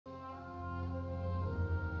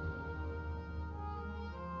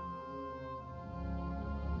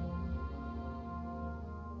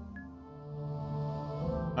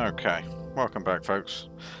Okay, welcome back, folks.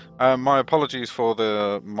 My apologies for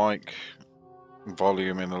the mic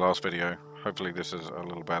volume in the last video. Hopefully this is a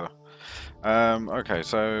little better. Okay,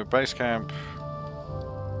 so base camp.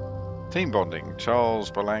 Team bonding. Charles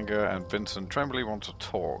Berlanga and Vincent Tremblay want to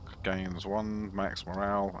talk. Gains 1 max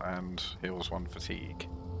morale and heals 1 fatigue.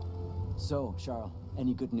 So, Charles,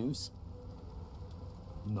 any good news?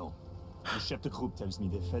 No. The chef de group tells me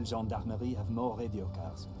the Fell Gendarmerie have more radio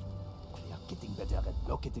cars. They are getting better at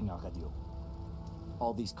locating our radio.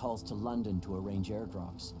 All these calls to London to arrange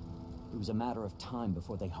airdrops. It was a matter of time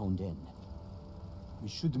before they honed in. We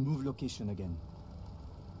should move location again.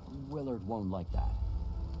 Willard won't like that.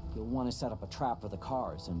 He'll want to set up a trap for the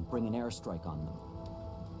cars and bring an airstrike on them.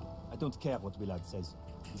 I don't care what Willard says.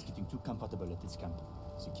 He's getting too comfortable at this camp.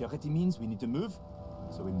 Security means we need to move,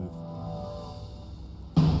 so we move.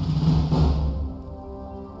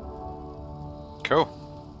 Cool.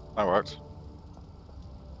 That worked.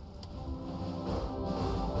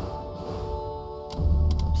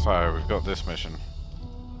 So, we've got this mission.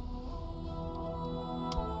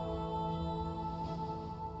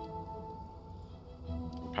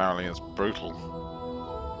 Apparently it's brutal.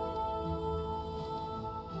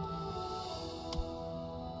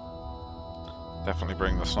 Definitely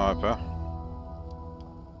bring the sniper.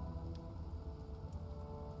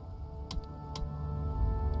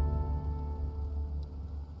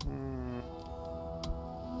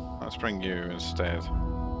 Let's bring you instead.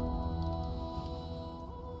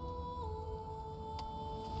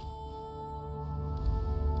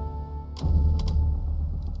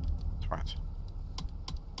 Right.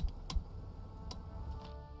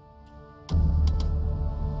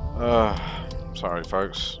 Sorry,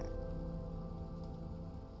 folks.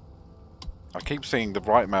 I keep seeing the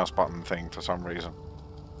right mouse button thing for some reason.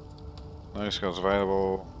 No skills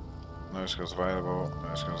available. No skills available.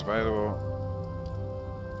 No skills available.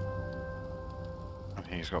 And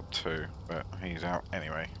he's got 2, but he's out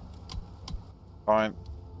anyway. Fine.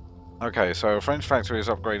 Okay, so a French factory is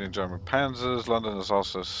upgrading German panzers. London has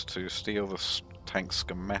asked us to steal the tank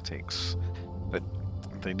schematics.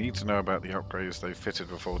 They need to know about the upgrades they fitted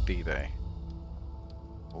before D-Day.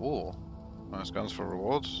 Ooh, nice guns for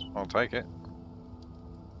rewards. I'll take it.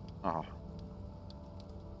 Oh.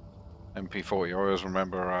 MP40. I always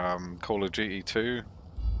remember Call of Duty 2.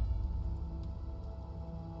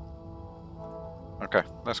 Okay,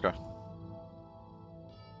 let's go.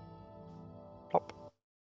 Plop.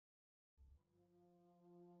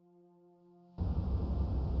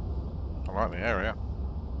 I like the area.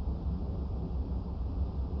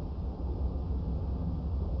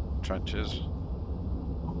 Trenches.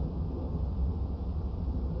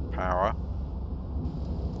 Power.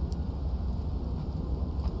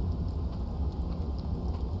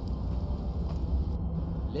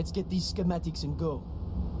 Let's get these schematics and go.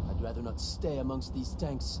 I'd rather not stay amongst these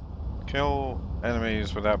tanks. Kill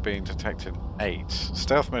enemies without being detected. 8.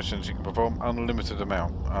 Stealth missions you can perform unlimited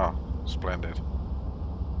amount. Ah, splendid.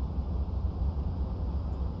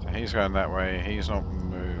 So he's going that way. He's not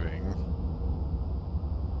moving.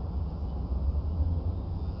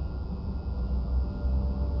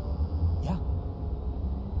 Yeah.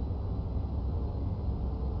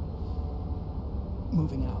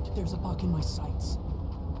 Moving out. There's a buck in my sights.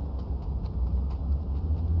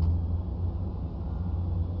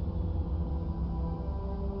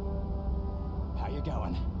 How you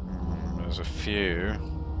going? There's a few.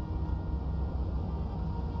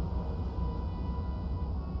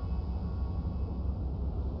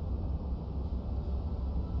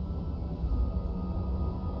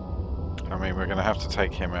 I mean, we're going to have to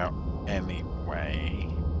take him out anyway.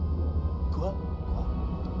 Quoi?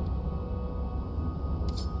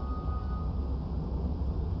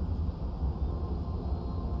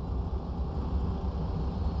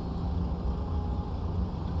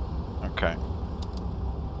 Okay.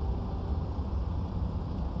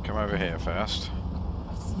 Come over here first.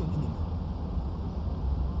 I see an enemy.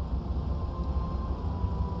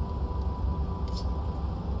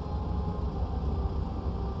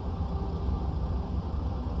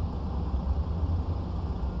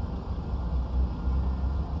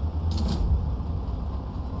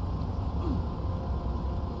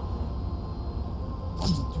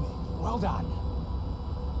 Well done.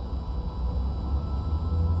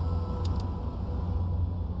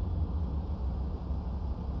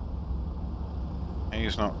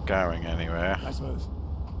 He's not going anywhere. Nice move.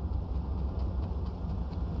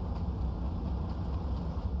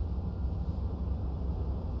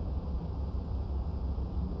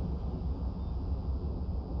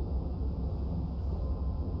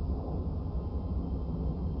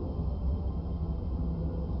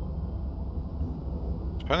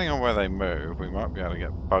 Depending on where they move, we might be able to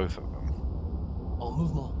get both of them. En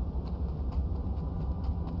mouvement.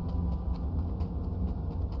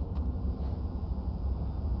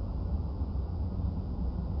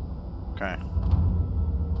 Okay.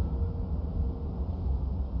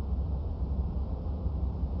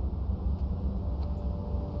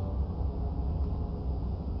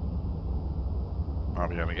 Might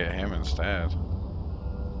be able to get him instead.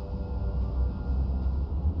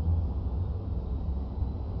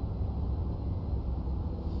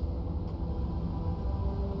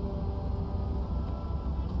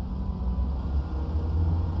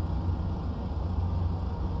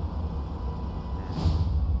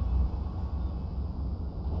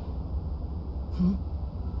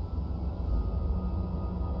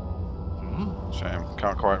 Shame.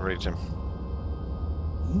 Can't quite reach him.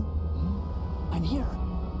 I'm here.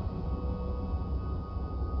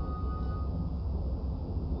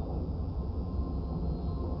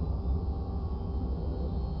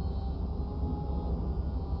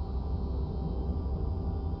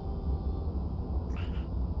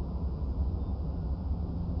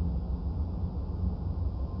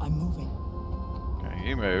 I'm moving. Okay,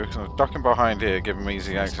 you move. 'Cause I'm ducking behind here, giving me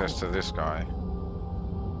easy access to this guy.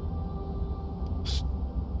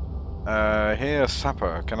 Here,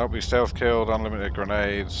 Sapper. Cannot be stealth killed, unlimited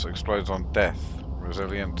grenades, explodes on death,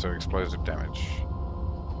 resilient to explosive damage.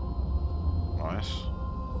 Nice.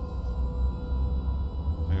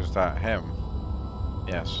 Who's that? Him?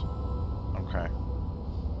 Yes. Okay.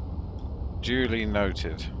 Duly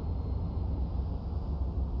noted.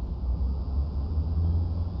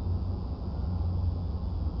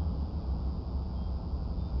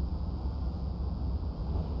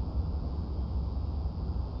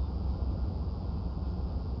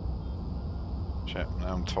 Shit,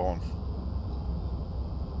 now I'm torn.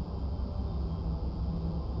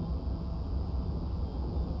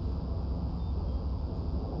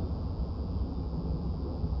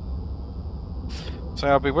 So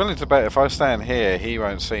I'll be willing to bet if I stand here, he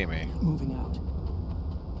won't see me. Moving out.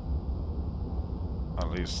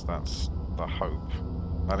 At least that's the hope.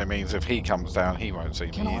 And it means if he comes down, he won't see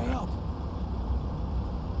Can me I either. help?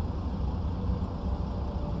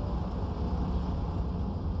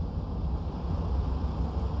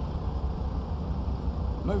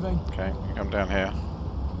 Moving. Okay, you come down here.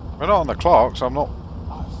 We're not on the clock, so I'm not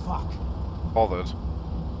Oh, fuck. bothered.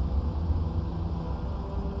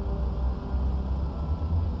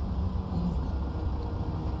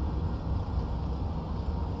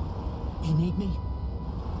 You need me?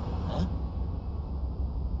 Huh?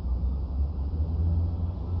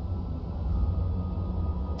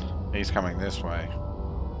 He's coming this way.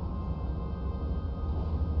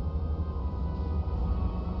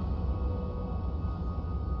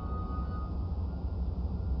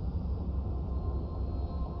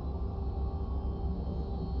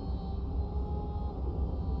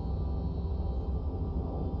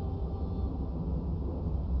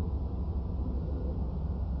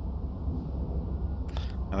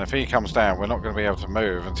 And if he comes down, we're not going to be able to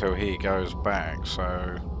move until he goes back,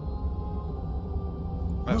 so...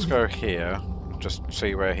 Let's go here, and just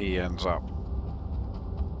see where he ends up.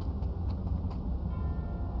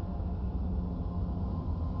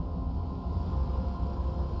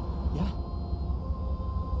 Yeah?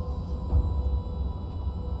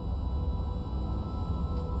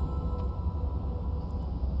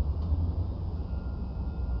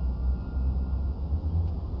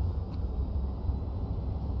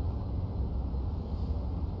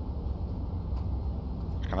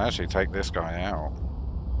 I can actually take this guy out.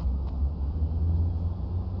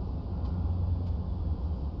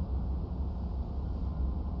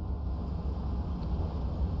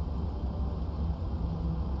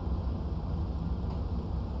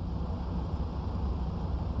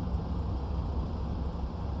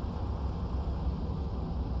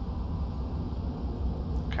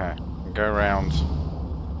 Okay, go around.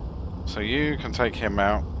 So you can take him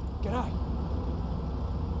out. G'day.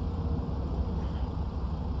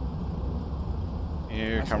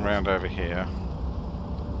 You come round over here.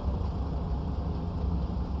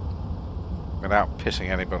 Without pissing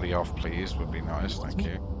anybody off, please, would be nice, thank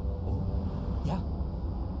you. Yeah?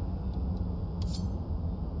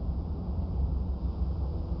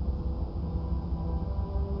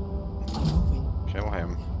 I'm moving. Kill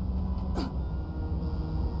him.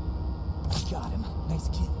 Got him. Nice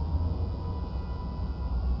kill.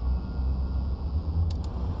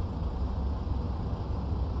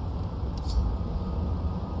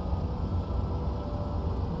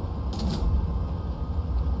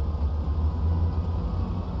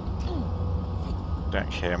 Deck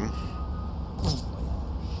him.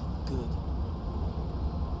 Good.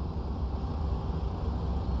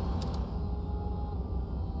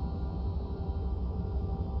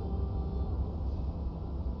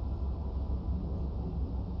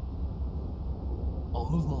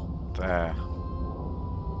 En mouvement. There.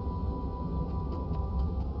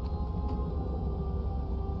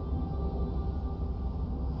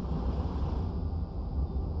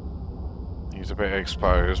 He's a bit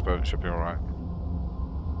exposed, but it should be alright.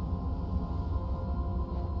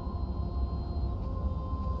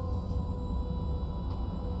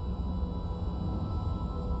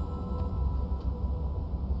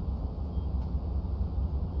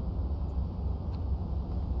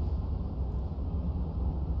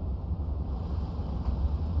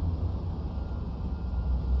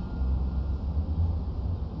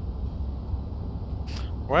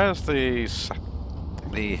 Where's the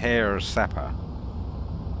hair sapper?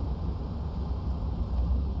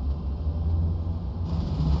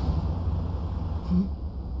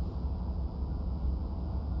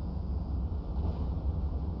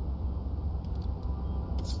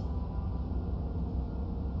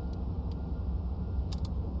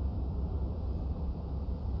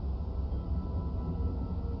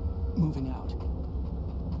 Moving out.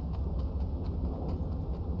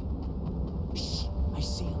 Shh, I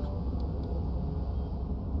see him.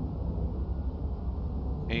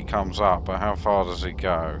 He comes up, but how far does he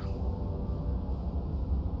go?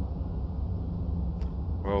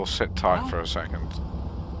 We'll sit tight for a second.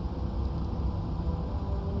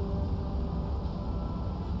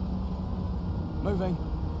 Moving.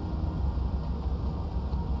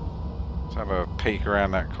 Let's have a peek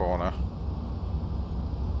around that corner.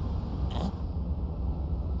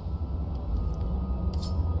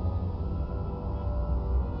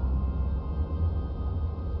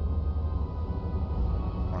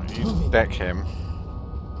 Right, you deck him.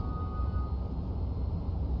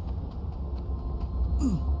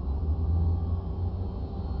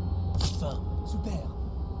 Super.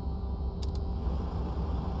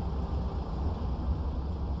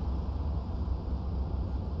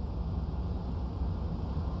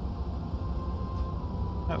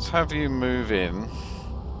 Let's have you move in.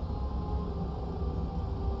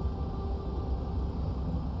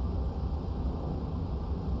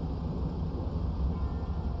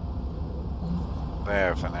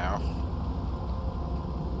 There for now.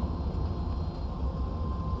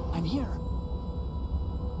 I'm here.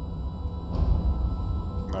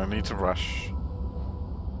 No need to rush.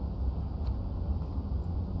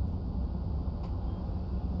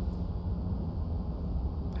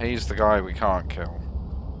 He's the guy we can't kill.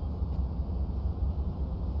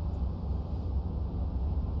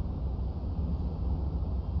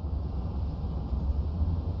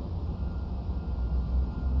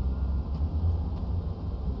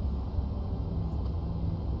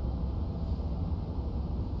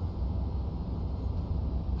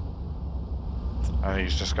 And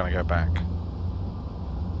he's just going to go back.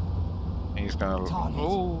 He's going to...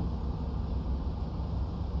 Ooh.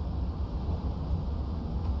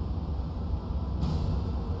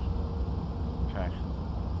 Okay.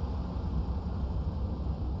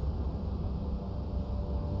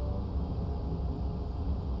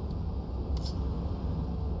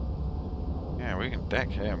 Yeah, we can deck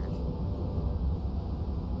him.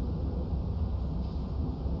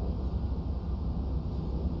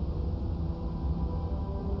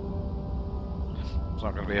 It's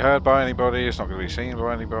not going to be heard by anybody, it's not going to be seen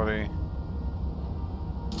by anybody.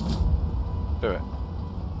 Do it.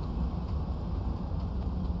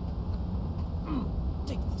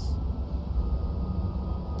 Take this.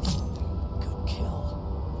 Good kill.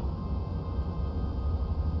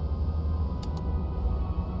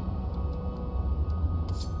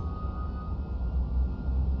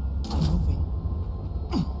 I'm moving.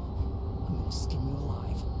 I'm gonna skin you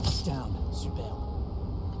alive. It's down. Super.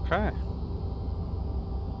 Okay.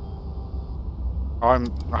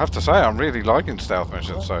 I have to say, I'm really liking stealth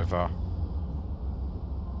missions so far.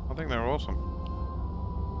 I think they're awesome.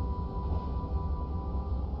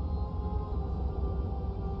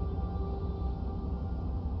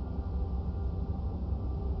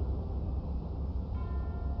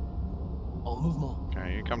 En mouvement.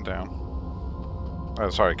 Okay, you come down. Oh,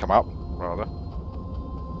 sorry, come up, rather.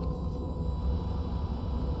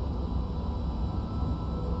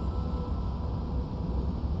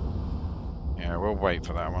 Yeah, we'll wait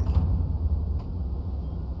for that one.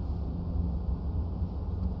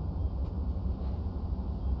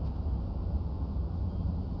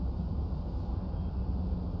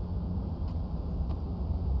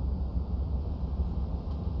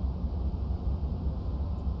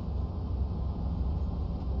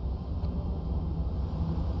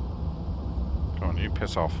 Come on, you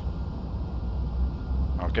piss off.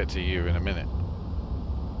 I'll get to you in a minute.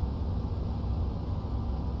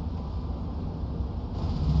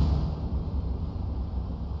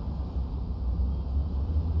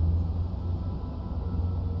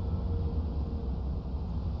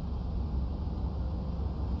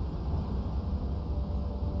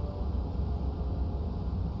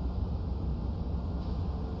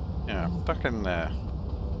 Yeah, duck in there.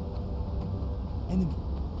 Enemy.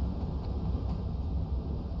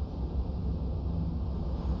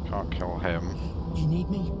 Can't kill him. You need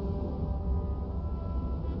me?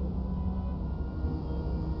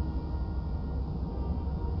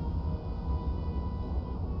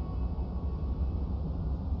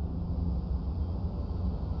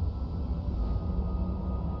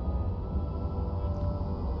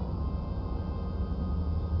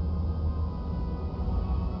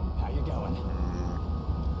 How you going?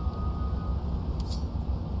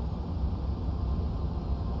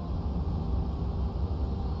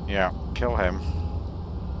 Yeah, kill him.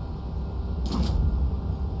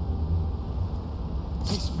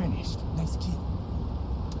 It's finished. Nice kill.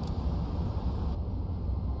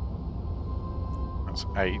 That's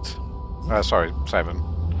 8. Sorry, 7.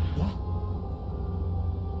 Yeah?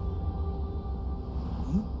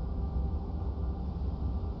 Hmm?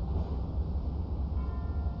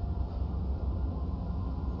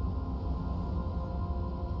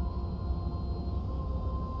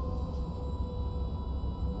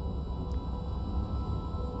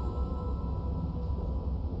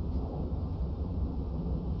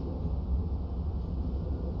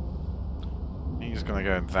 He's gonna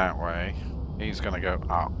go that way. He's gonna go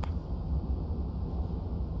up.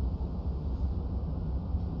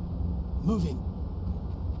 Moving.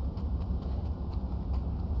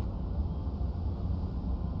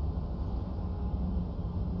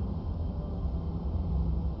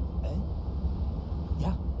 Eh?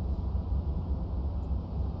 Yeah.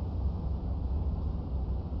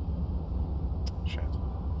 Shit.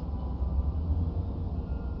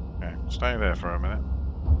 Okay, stay there for a minute.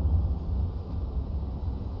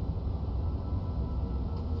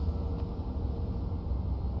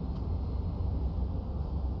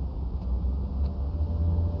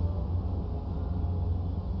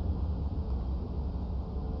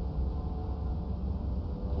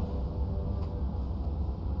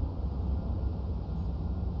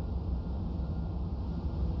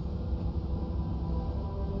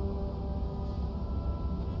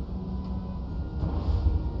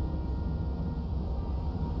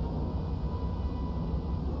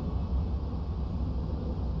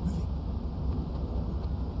 Moving.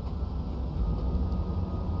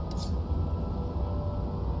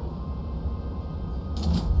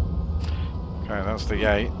 Okay, that's the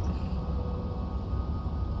gate.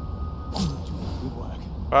 Good work.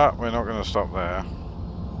 But we're not gonna stop there.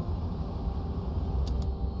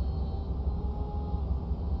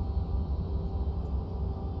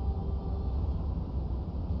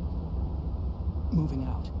 Moving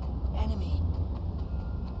out. Enemy.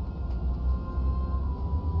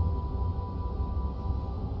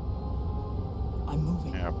 I'm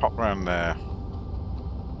moving. Yeah, pop round there.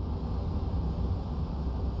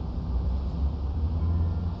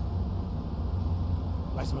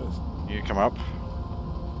 Nice move. You come up.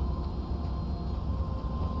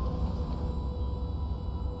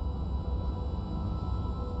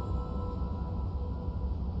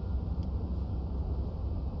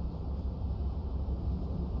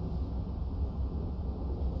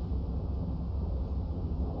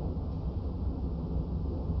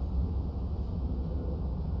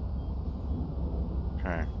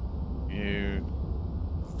 Okay. You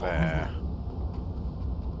there.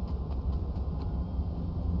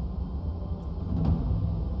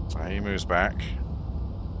 So he moves back.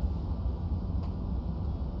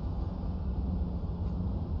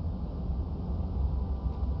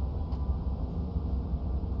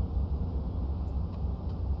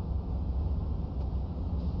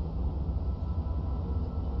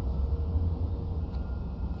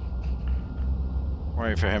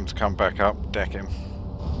 Wait for him to come back up, deck him.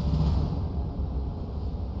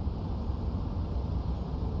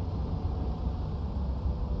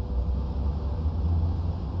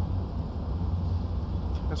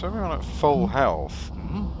 Is everyone at full health?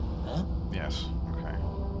 Hmm? Huh? Yes, okay.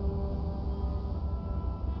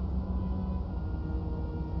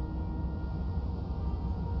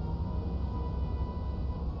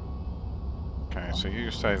 Okay, so you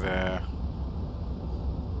stay there.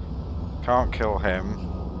 Can't kill him.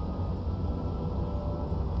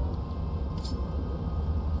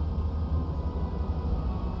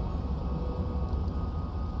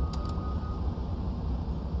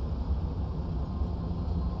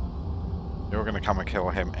 You're gonna come and kill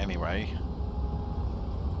him anyway.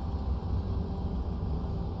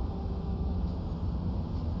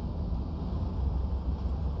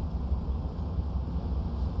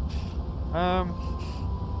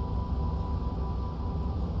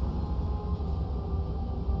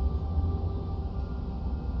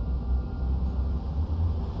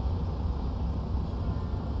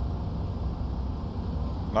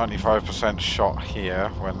 95% shot here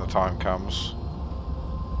when the time comes.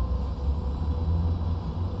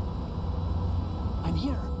 I'm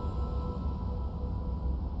here.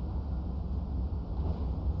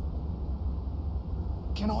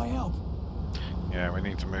 Can I help? Yeah, we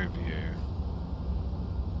need to move you.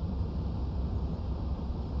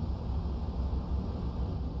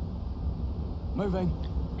 Moving.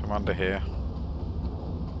 Come under here.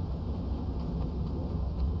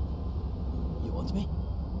 You want me?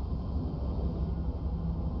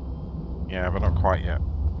 Yeah, but not quite yet.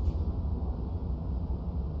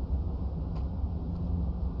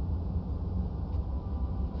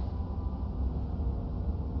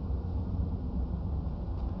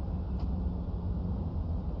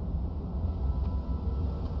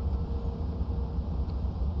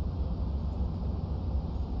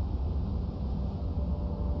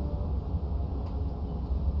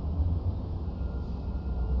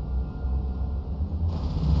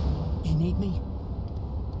 You need me?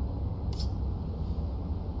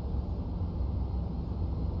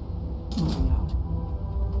 Moving out.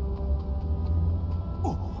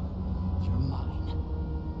 Oh, you're mine.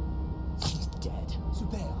 She's dead.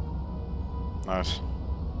 Super. Nice.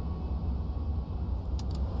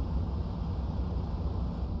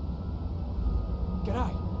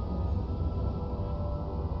 G'day.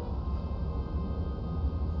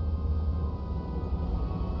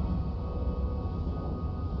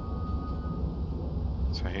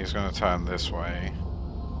 So he's going to turn this way.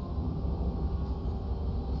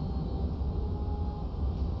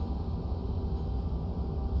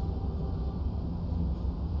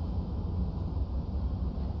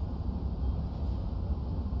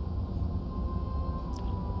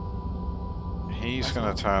 He's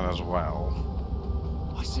going to turn as well.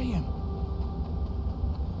 I see him.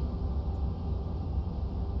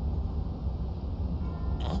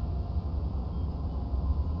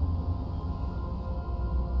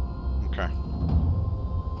 Okay.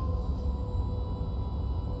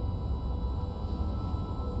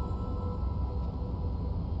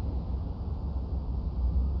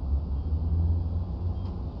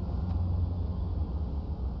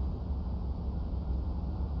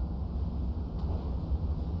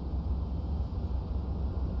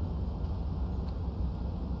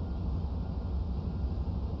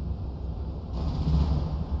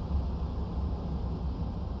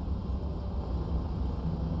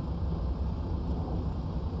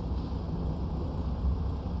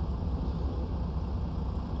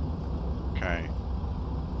 Okay.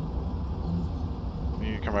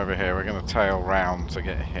 You come over here. We're going to tail round to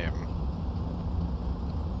get him.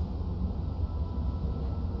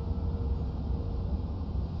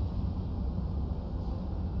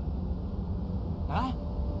 Hein?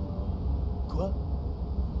 Quoi?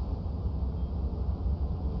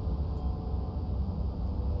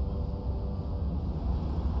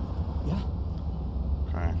 Yeah?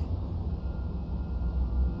 Okay.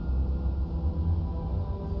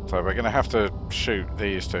 So we're going to have to shoot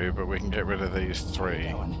these two, but we can get rid of these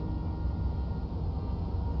three. Going.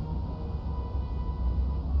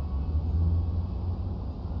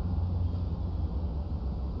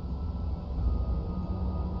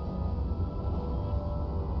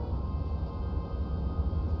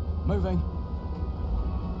 Moving.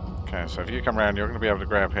 Okay, so if you come around, you're going to be able to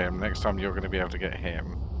grab him. Next time, you're going to be able to get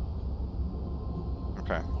him.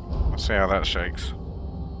 Okay, let's see how that shakes.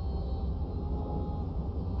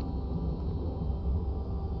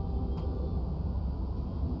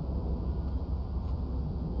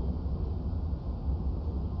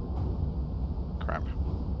 Crap.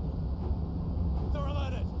 They're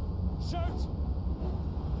alerted. Shoot!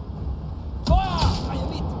 Fire! I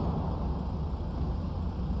am it.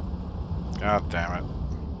 God damn it.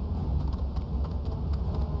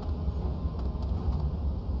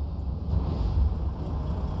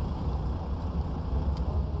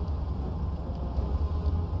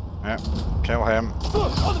 Yep, kill him.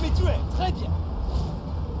 Ennemi tué. Très bien.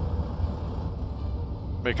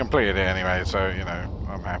 We completed it anyway, so, you know,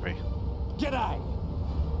 I'm happy. G'day.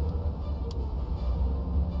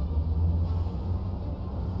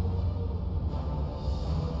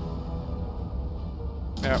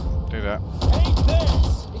 Yep, do that. Hey,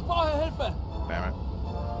 this. Ich brauche Hilfe. Damn it.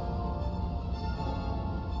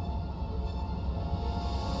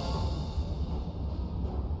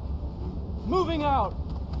 Moving out.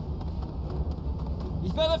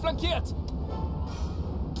 Ich werde flankiert.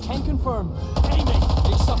 Can confirm. Enemy.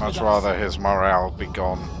 Ich suffer Much das. rather his morale be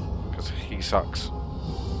gone, because he sucks.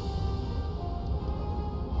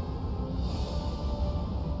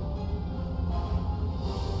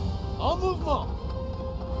 En mouvement.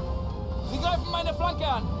 Sie greifen meine Flanke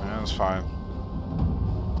an. Yeah, that's fine.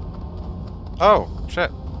 Oh,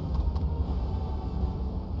 shit.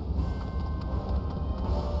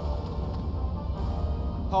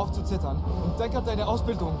 Hör auf zu zittern und denk an deine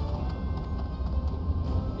Ausbildung.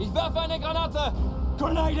 Ich werfe eine Granate!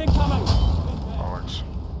 Grenade incoming! Bollocks.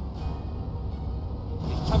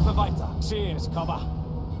 Ich kämpfe weiter. Cheers, cover.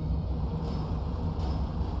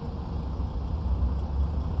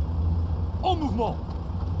 En mouvement!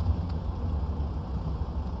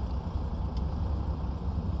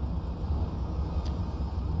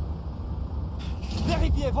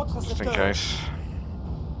 Vérifiez votre Just in secteur. case.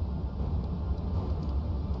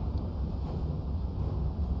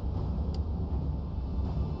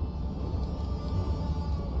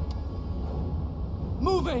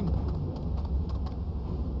 Moving!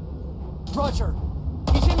 Roger!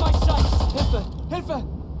 He's in my sights! Hilfe! Hilfe!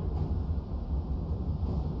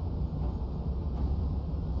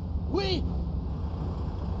 We!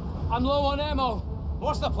 I'm low on ammo.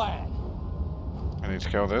 What's the plan? I need to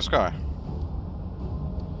kill this guy.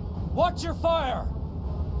 Watch your fire!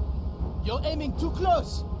 You're aiming too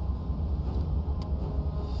close!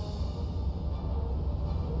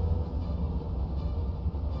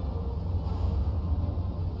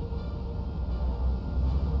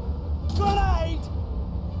 Grenade!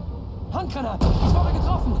 Handgranate! Ich wurde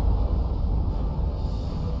getroffen!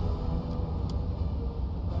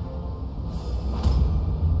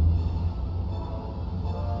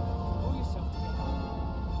 Pull yourself together.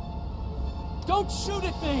 Don't shoot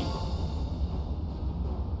at me!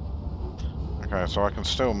 Okay, so I can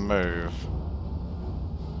still move.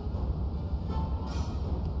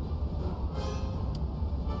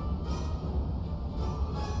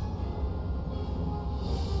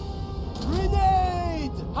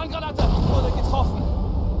 Grenade! Handgranate! Ich wurde getroffen!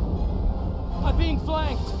 I'm being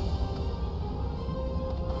flanked!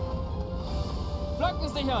 Flanken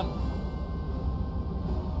sichern!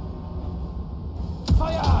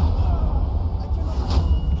 Feuer!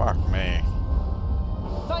 Fuck me.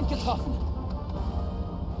 Feind getroffen!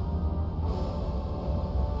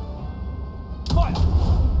 Feuer!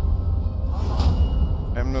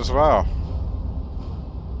 Him as well.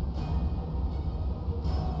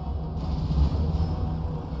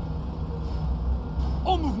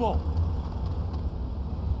 En mouvement!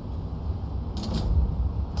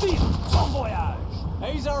 Tire! Bon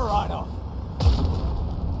voyage! He's a write-off!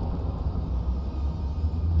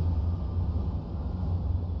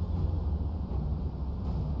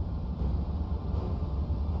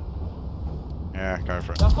 Yeah, go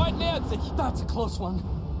for it. Der Feind nähert sich! That's a close one.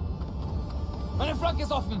 Meine Flanke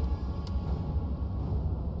ist offen!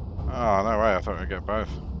 Oh, no way. I thought we'd get both.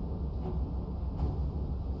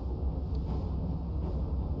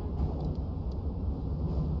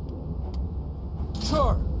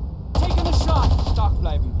 Sure. Taking a shot. Stark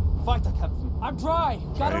bleiben! Weiterkämpfen! I'm dry.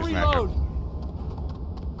 Gotta He's reload. knackered.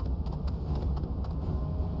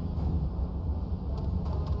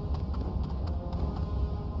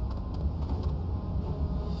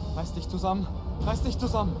 Reiß dich zusammen! Reiß dich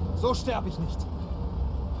zusammen! So sterbe ich nicht!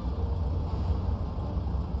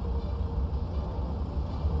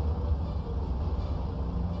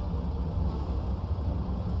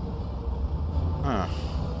 Huh.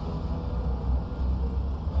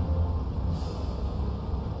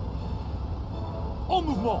 En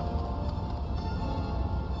mouvement!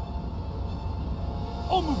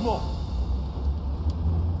 En mouvement!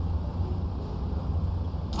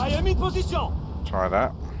 I am in position! Try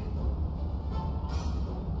that.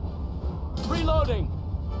 Reloading.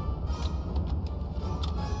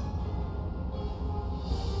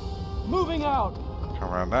 Moving out.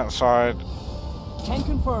 Come around that side. Can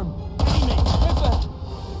confirm. Aiming! Hilfe!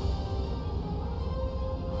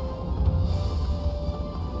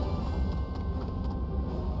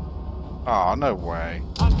 Oh, no way.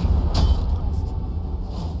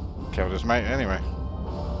 Killed his mate anyway.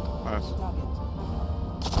 Nice.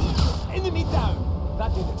 Enemy down!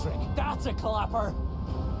 That did the trick. That's a clapper.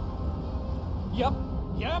 Yep.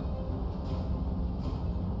 Yep!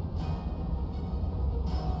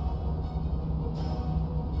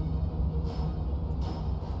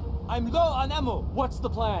 I'm low on ammo! What's the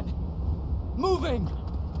plan? Moving.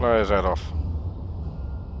 Blow his head off.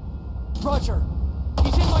 Roger.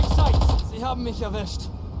 He's in my sights. Sie haben mich erwischt.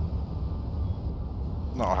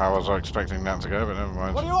 Not how I was expecting that to go, but never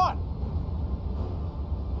mind. What do you want?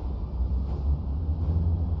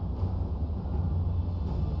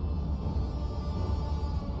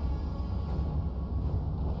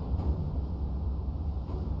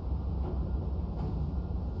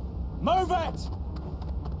 Move it!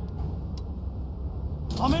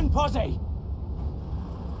 I'm in posse!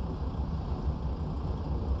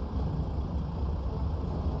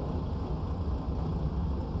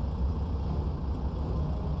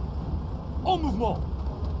 En mouvement.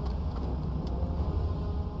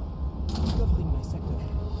 Covering my sector.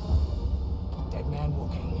 Dead man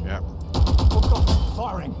walking. Yeah. Oh God,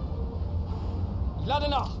 firing. Ich lade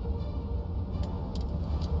nach.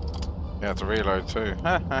 You have to reload too.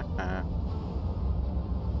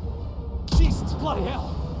 Schießt, bloody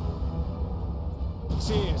hell.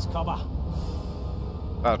 Cheers, cover.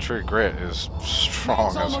 That true grit is strong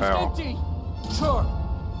It's as almost hell. empty. Sure.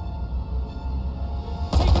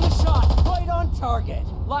 Taking a shot. Right on target.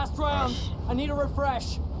 Last round. Nice. I need a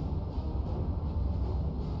refresh.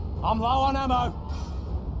 I'm low on ammo.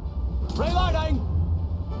 Reloading.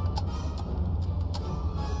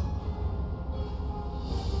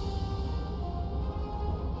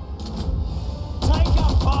 Take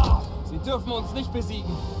a path. Sie dürfen uns nicht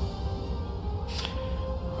besiegen.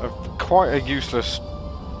 Quite a useless.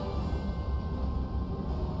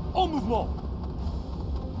 En mouvement.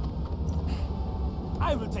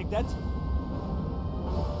 I will take that.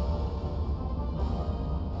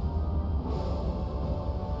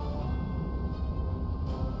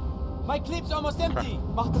 My clip's almost empty.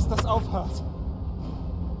 Macht, dass das aufhört.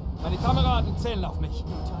 Meine Kameraden zählen auf mich.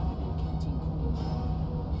 No time to be a canteen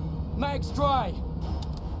crew. Mag's dry.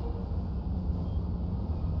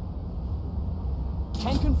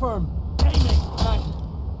 Can confirm. Aiming. Nein.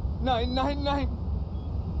 Nein, nein, nein.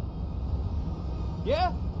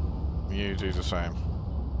 Yeah? You do the same.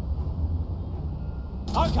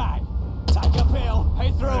 Okay. Take a pill. He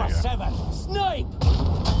threw There a you go. 7. Snipe!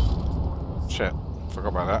 Shit. Forgot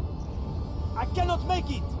about that. I cannot make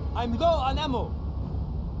it. I'm low on ammo.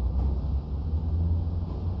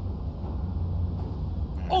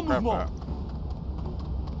 Yeah, En grab mouvement.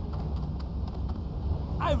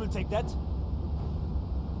 that. I will take that.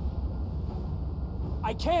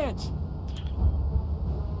 I can't!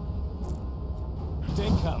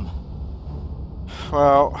 Dinkum.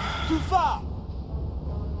 Well, Too far.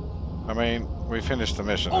 I mean, we finished the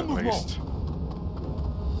mission En at mouvement. least.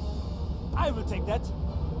 I will take that.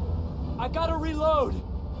 I gotta reload!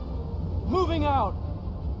 Moving out!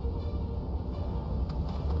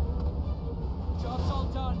 Job's all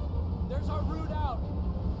done. There's our route out.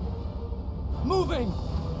 Moving!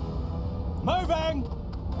 Moving.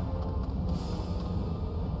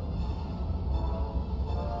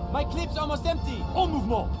 My clip's almost empty. En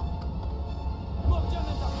mouvement. More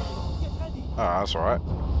Germans up there. Get ready. Oh, that's alright.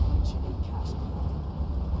 Chicken cash.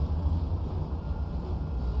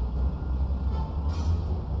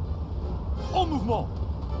 En mouvement.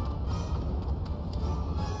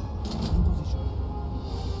 In position.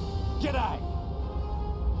 G'day.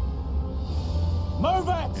 Move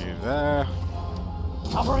it. You there?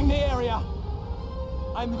 Covering the area.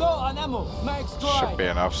 I'm low on ammo. Mag's dry. Should be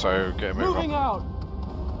enough, so get a move Moving on. out!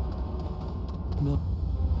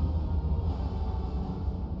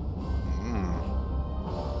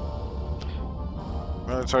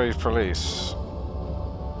 Military police.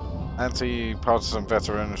 Anti-partisan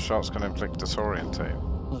veteran shots can inflict disorientate.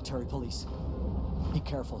 Military police. Be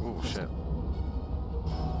careful. Oh shit.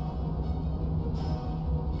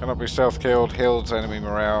 Cannot be self-killed, healed, enemy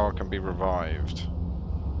morale can be revived.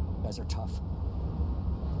 You guys are tough.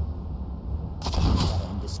 Gotta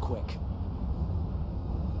end this quick.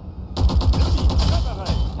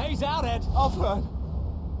 He's out, Ed. Aufhören.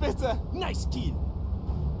 Bitte. Nice kill.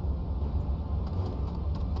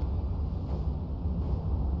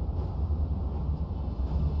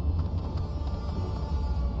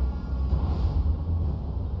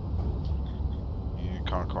 You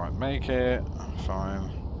can't quite make it. Fine.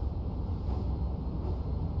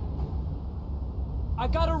 I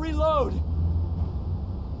gotta reload!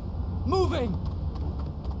 Moving!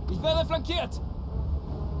 Ich werde flankiert.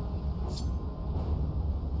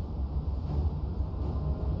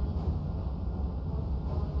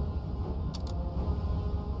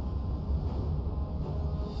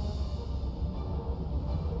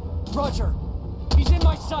 Roger! He's in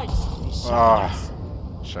my sights! Ah,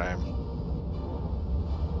 shame.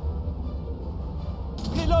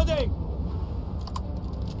 Reloading.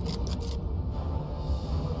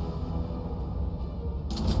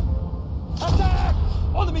 Attack!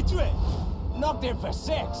 Enemy tué. Knocked him for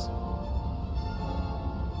 6.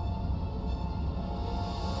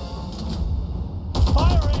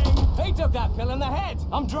 Firing! He took that pill in the head!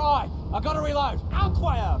 I'm dry! I gotta reload!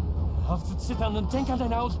 Incroyable! Auf zu zittern und denk an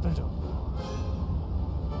deine Ausbildung.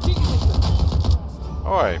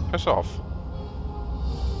 Oi, piss off.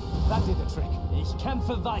 That did the trick. Ich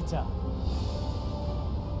kämpfe weiter.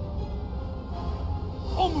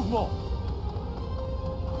 En mouvement.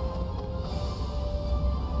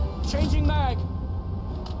 Changing mag.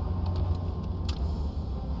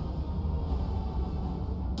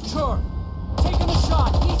 Sure.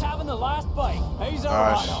 last bite. He's a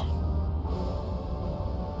Nice. rider.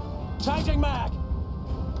 Changing mag.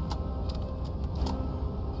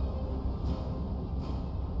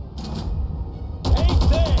 Eat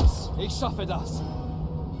this. Ich schaffe das.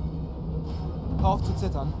 Hör auf zu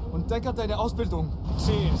zittern und denk an deine Ausbildung.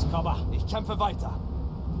 Cheers, Cover. Ich kämpfe weiter.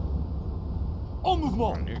 En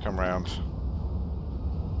mouvement. You come round.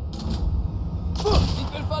 Ich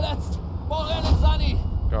bin verletzt. Vorrennen, Sunny.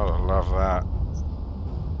 Gotta love that.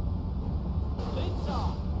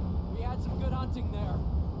 Linsa! We had some good hunting there.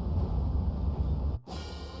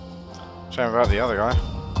 Shame about the other guy.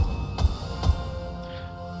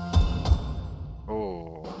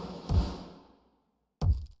 Oh.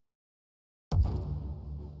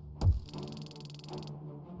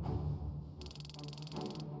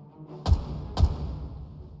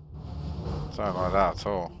 Don't like that at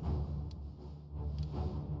all.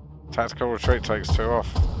 Tactical retreat takes 2 off.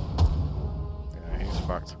 Yeah, he's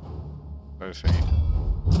fucked. So is he.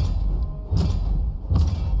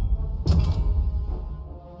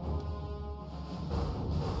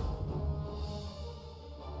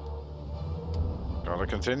 Gotta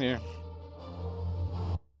continue.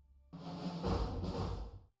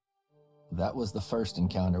 That was the first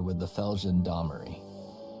encounter with the Feldgendarmerie.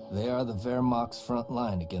 They are the Wehrmacht's front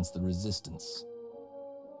line against the resistance.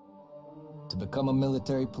 To become a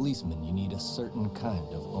military policeman, you need a certain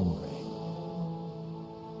kind of hombre.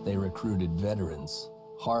 They recruited veterans,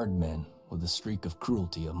 hard men with a streak of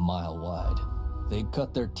cruelty a mile wide. They'd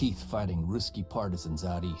cut their teeth fighting Ruski partisans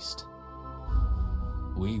out east.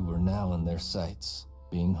 We were now in their sights,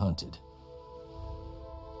 being hunted.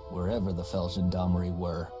 Wherever the Feldgendarmerie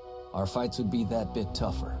were, our fights would be that bit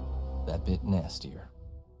tougher, that bit nastier.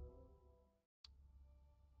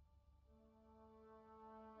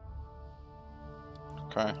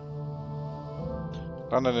 Okay.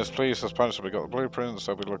 London is pleased as punishment we got the blueprints.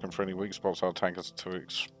 They'll be looking for any weak spots our tankers to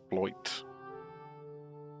exploit.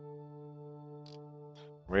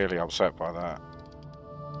 Really upset by that.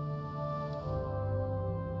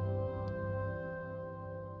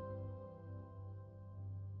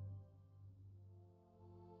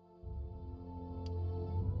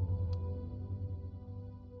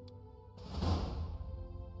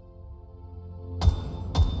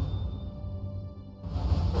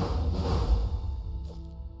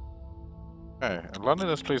 Okay, London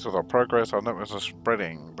is pleased with our progress. Our networks are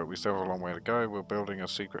spreading, but we still have a long way to go. We're building a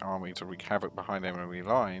secret army to wreak havoc behind enemy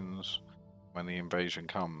lines when the invasion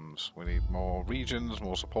comes. We need more regions,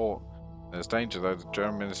 more support. There's danger though. The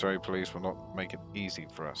German military police will not make it easy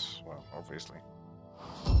for us. Well, obviously.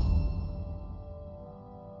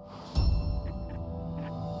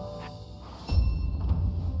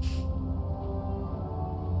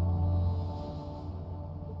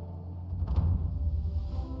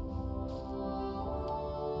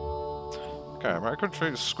 Okay, American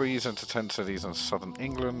troops squeeze into 10 cities in southern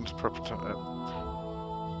England,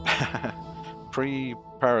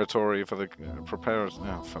 preparatory for the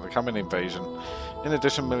coming invasion. In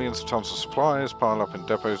addition, millions of tons of supplies pile up in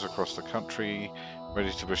depots across the country,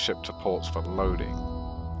 ready to be shipped to ports for loading.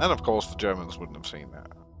 And of course, the Germans wouldn't have seen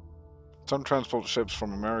that. Some transport ships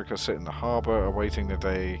from America sit in the harbour, awaiting the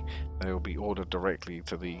day they will be ordered directly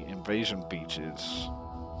to the invasion beaches.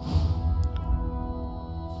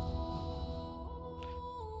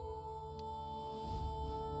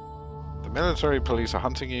 The military police are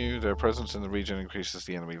hunting you. Their presence in the region increases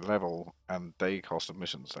the enemy level and day cost of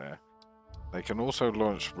missions there. They can also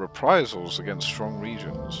launch reprisals against strong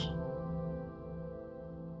regions.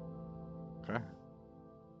 Okay.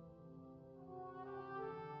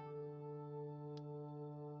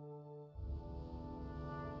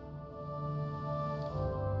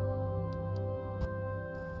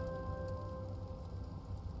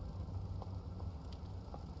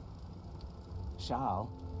 Charles,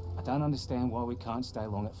 I don't understand why we can't stay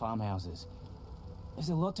long at farmhouses. There's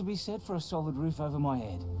a lot to be said for a solid roof over my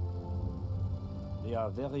head. They are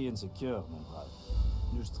very insecure, my brother.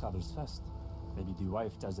 News travels fast. Maybe the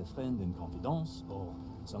wife tells a friend in confidence, or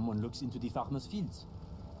someone looks into the farmer's fields.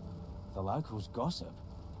 The locals gossip.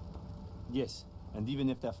 Yes, and even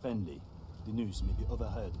if they're friendly, the news may be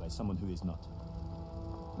overheard by someone who is not.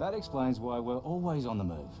 That explains why we're always on the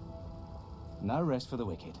move. No rest for the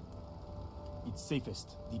wicked. It's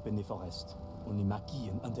safest deep in the forest. Only Maquis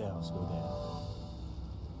and hunters go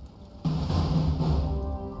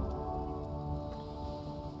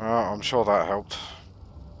there. I'm sure that helped.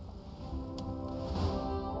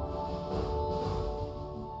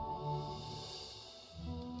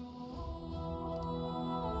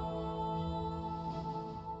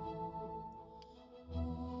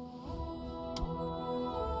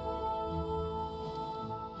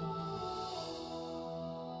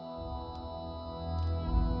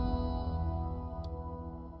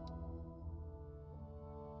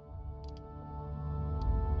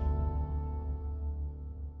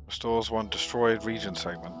 Restores 1 destroyed region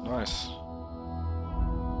segment. Nice.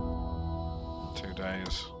 2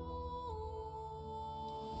 days.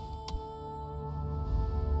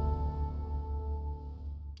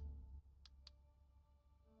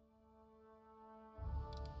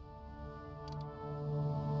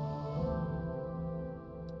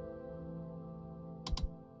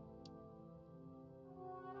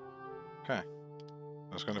 Okay.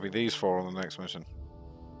 There's going to be these 4 on the next mission.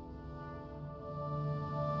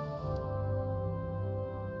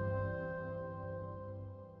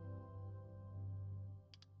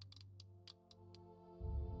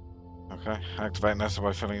 Okay. Activate NASA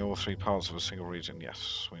by filling all 3 parts of a single region.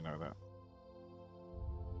 Yes, we know that.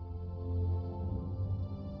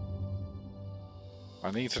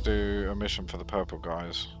 I need to do a mission for the purple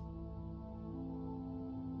guys.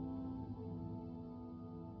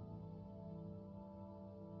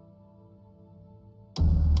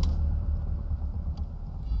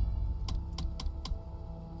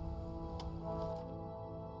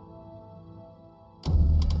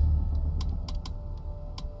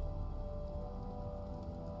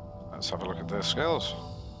 Let's have a look at their skills.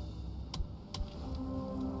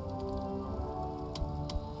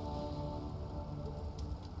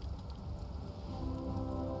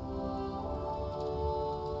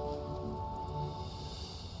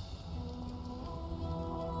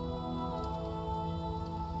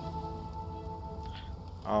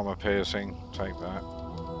 Armor piercing, take that.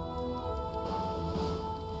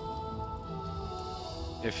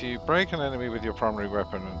 If you break an enemy with your primary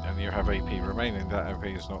weapon and you have AP remaining, that AP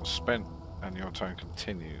is not spent and your turn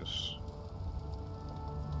continues.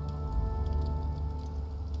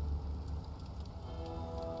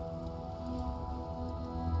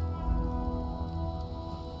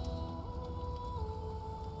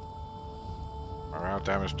 Morale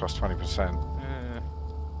damage plus 20%.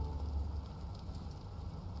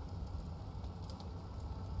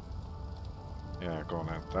 Yeah, go on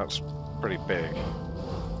then. That's pretty big.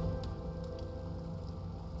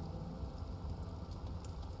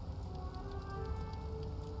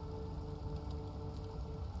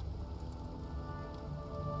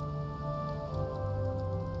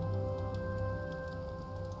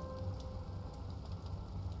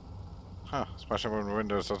 Huh, smashing when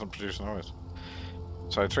windows doesn't produce noise.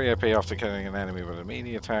 So 3 AP after killing an enemy with a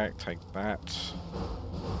melee attack, take that.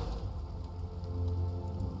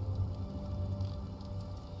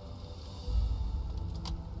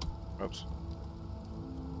 Oops.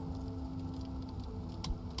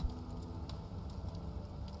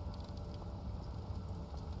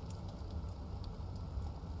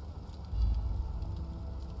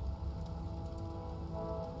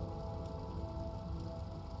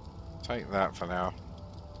 Take that for now.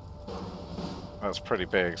 That's pretty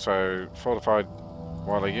big. So, fortified,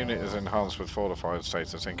 while a unit is enhanced with fortified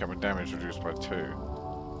status, incoming damage reduced by 2.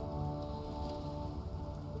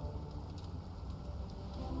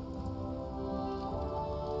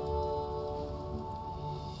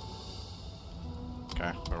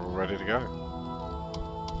 Okay, we're all ready to go.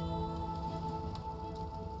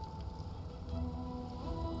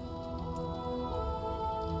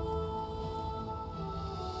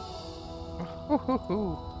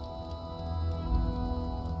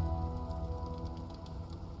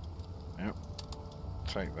 Yep,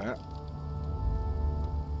 take that.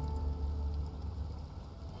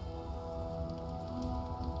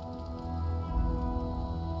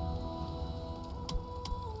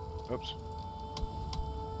 Oops.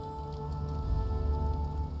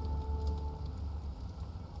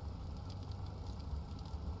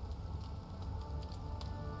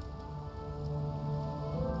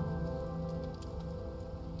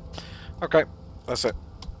 Okay, that's it.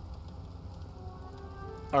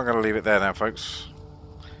 I'm going to leave it there now, folks.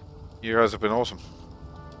 You guys have been awesome.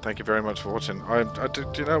 Thank you very much for watching.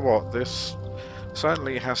 Do you know what? This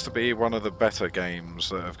certainly has to be one of the better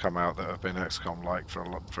games that have come out that have been XCOM-like for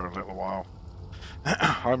a little while.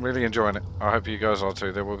 I'm really enjoying it. I hope you guys are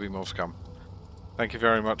too. There will be more to come. Thank you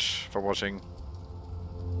very much for watching,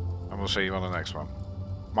 and we'll see you on the next one.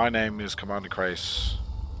 My name is Commander Kraise,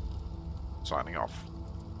 signing off.